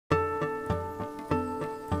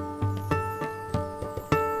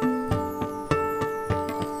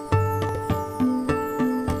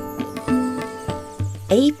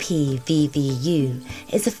APVVU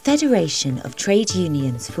is a federation of trade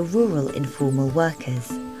unions for rural informal workers.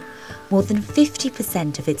 More than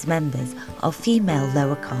 50% of its members are female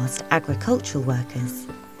lower caste agricultural workers.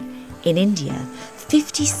 In India,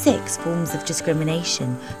 56 forms of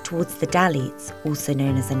discrimination towards the Dalits, also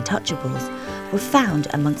known as untouchables, were found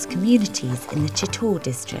amongst communities in the Chittor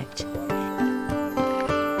district.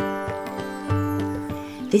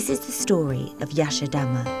 This is the story of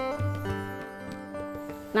Yashodamma.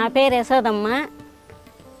 నా పేరు యశోదమ్మ.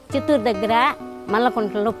 చిత్తూరు దగ్గర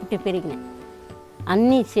మల్లకుంటలో పుట్టి పెరిగిన.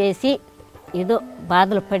 అన్నీ చేసి ఏదో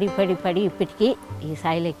బాధలు పడి ఇప్పటికీ ఈ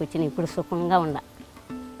స్థాయిలోకి వచ్చిన. ఇప్పుడు సుఖంగా ఉండ.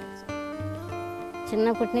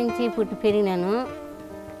 చిన్నప్పటి నుంచి పుట్టి పెరిగినాను.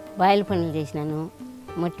 బాయిల పనులు చేసినాను,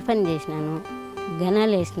 మట్టి పని చేసినాను,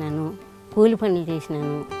 గనాలు వేసినాను, కూలి పనులు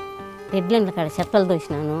చేసినాను, ఎడ్లండ్ల కాడ చెత్తలు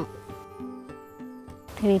దోసినాను.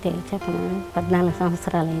 తెలియదు చెప్పను. 14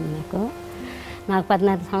 సంవత్సరాలు అయింది నాకు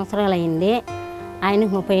 14 సంవత్సరాలు అయింది.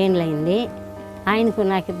 ఆయనకు 30 ఏళ్ళు అయింది. ఆయనకు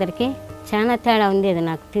నాకిద్దరికి చాలా తేడా ఉండేది.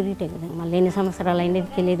 నాకు తిరిగితే కదా, మళ్ళీ ఎన్ని సంవత్సరాలు అయింది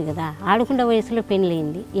తెలియదు కదా. ఆడుకునే వయసులో పెళ్ళి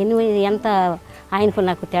అయింది. ఎంత ఆయనకు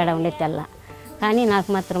నాకు తేడా ఉండేది తెల్ల. కానీ నాకు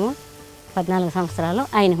మాత్రము 14 సంవత్సరాలు,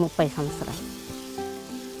 ఆయనకు 30 సంవత్సరాలు.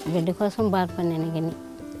 బిడ్డ కోసం బాధపడినాను. కానీ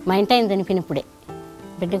మా ఇంటి ఆయన చనిపోయినప్పుడే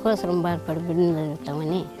బిడ్డ కోసం బాధపడి బిడ్డను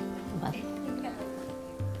చదువుతామని బాధ.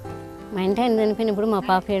 మా ఇంటి ఆయన చనిపోయినప్పుడు మా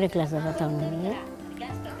పాప 7వ క్లాస్ చదువుతూ ఉండేది.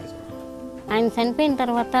 ఆయన చనిపోయిన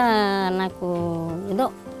తర్వాత నాకు ఏదో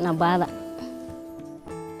నా బాధ.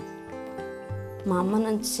 మా అమ్మ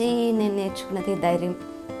నుంచి నేను నేర్చుకున్నది ధైర్యం.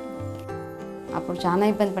 అప్పుడు చాలా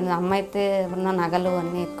ఇబ్బంది పడింది. అమ్మ అయితే ఉన్న నగలు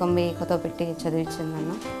అన్నీ ఎత్తుకొని పెట్టి చదివించింది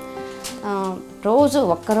నన్ను.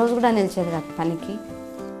 ఒక్కరోజు కూడా నిలిచేది కాదు పనికి.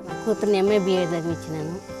 నా కూతుర్ని MA BA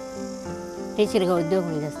చదివించినాను. టీచర్గా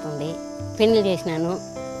ఉద్యోగం చేస్తుంది. పెళ్లి చేసినాను.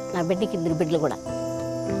 నా బిడ్డకి 2 బిడ్డలు కూడా.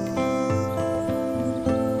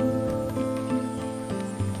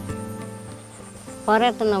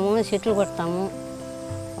 పోరాడుతున్నాము, చెట్లు కొడతాము.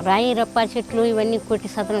 రాయి రప్ప చెట్లు ఇవన్నీ కొట్టి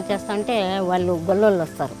సతనం చేస్తామంటే వాళ్ళు గొల్లోళ్ళు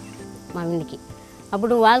వస్తారు మా ఇంటికి.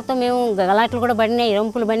 అప్పుడు వాళ్ళతో మేము గలాట్లు కూడా పడినాయి,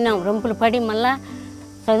 రంపులు పడి మళ్ళా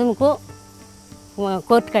చదువుకు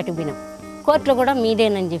కోర్టు కట్టిపోయినాం. కోర్టులో కూడా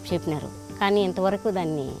మీదేనని చెప్పినారు. కానీ ఇంతవరకు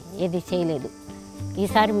దాన్ని ఏది చేయలేదు.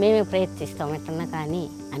 ఈసారి మేమే ప్రయత్నిస్తాం ఎట్లన్నా కానీ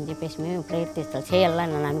అని చెప్పేసి మేమే ప్రయత్నిస్తాం,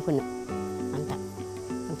 చేయాలని నేను అనుకున్నాం.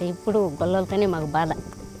 అంటే ఇప్పుడు గొల్లలతోనే మాకు బాధ.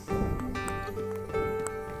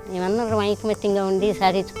 మేమందరం ఐకమత్యంగా ఉండి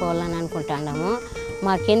సాధించుకోవాలని అనుకుంటున్నాము.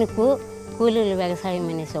 మాకెనుకు కూలీల వ్యవసాయం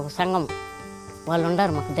అనేసి ఒక సంఘం వాళ్ళు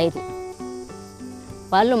ఉండారు. మాకు ధైర్యం,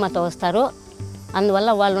 వాళ్ళు మాతో వస్తారు.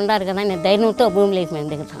 అందువల్ల వాళ్ళు ఉండారు కదా నేను ధైర్యంతో భూమిలోకి మేము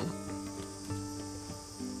దిగుతాను.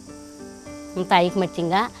 అంత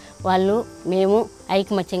ఐకమత్యంగా వాళ్ళు మేము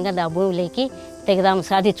ఐకమత్యంగా దా భూమిలోకి దిగదాము,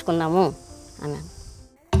 సాధించుకున్నాము అన్నాను.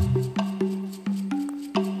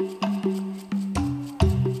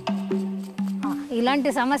 ఇలాంటి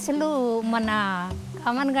సమస్యలు మన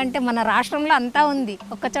కామన్గా అంటే మన రాష్ట్రంలో అంతా ఉంది,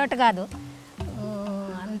 ఒక్క చోట కాదు,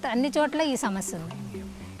 అన్ని చోట్ల ఈ సమస్య ఉంది.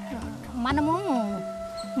 మనము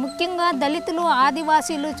ముఖ్యంగా దళితులు,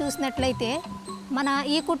 ఆదివాసీలు చూసినట్లయితే మన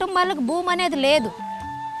ఈ కుటుంబాలకు భూమి అనేది లేదు.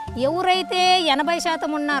 ఎవరైతే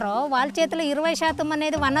 80% ఉన్నారో వాళ్ళ చేతిలో 20%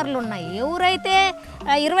 అనేది వనరులు ఉన్నాయి. ఎవరైతే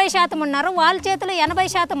 20% ఉన్నారో వాళ్ళ చేతిలో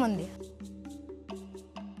 80% ఉంది.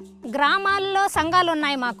 గ్రామాల్లో సంఘాలు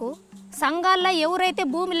ఉన్నాయి. మాకు సంఘాల్లో ఎవరైతే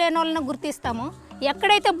భూమి లేని వాళ్ళని గుర్తిస్తామో,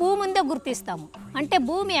 ఎక్కడైతే భూమి ఉందో గుర్తిస్తాము. అంటే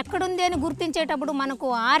భూమి ఎక్కడుంది అని గుర్తించేటప్పుడు మనకు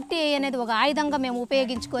RTI అనేది ఒక ఆయుధంగా మేము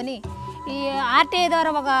ఉపయోగించుకొని ఈ RTI ద్వారా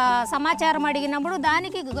ఒక సమాచారం అడిగినప్పుడు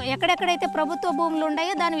దానికి ఎక్కడెక్కడైతే ప్రభుత్వ భూములు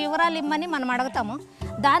ఉన్నాయో దాని వివరాలు ఇమ్మని మనం అడుగుతాము.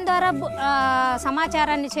 దాని ద్వారా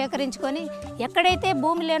సమాచారాన్ని సేకరించుకొని ఎక్కడైతే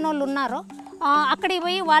భూమి లేని వాళ్ళు ఉన్నారో అక్కడికి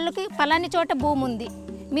పోయి వాళ్ళకి పలాని చోట భూమి ఉంది,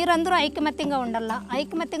 మీరందరూ ఐకమత్యంగా ఉండాలా,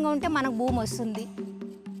 ఐకమత్యంగా ఉంటే మనకు భూమి వస్తుంది.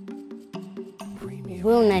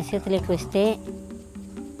 భూమి నా చేతులకు వస్తే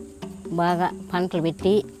బాగా పంటలు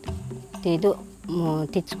పెట్టి ఏదో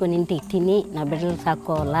తెచ్చుకొని ఇంటికి తిని నా బిడ్డలు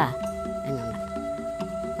సాక్కోవాలా అని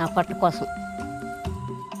నా పట్టు కోసం.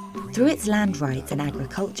 Through its land rights and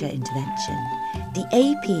agriculture intervention, the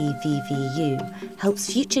APVVU helps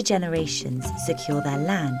future generations secure their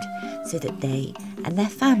land so that they and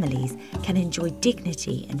their families can enjoy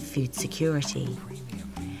dignity and food security.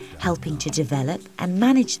 Helping to develop and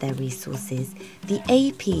manage their resources, the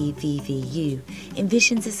APVVU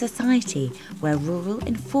envisions a society where rural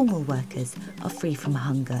informal workers are free from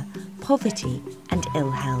hunger, poverty and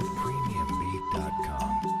ill health.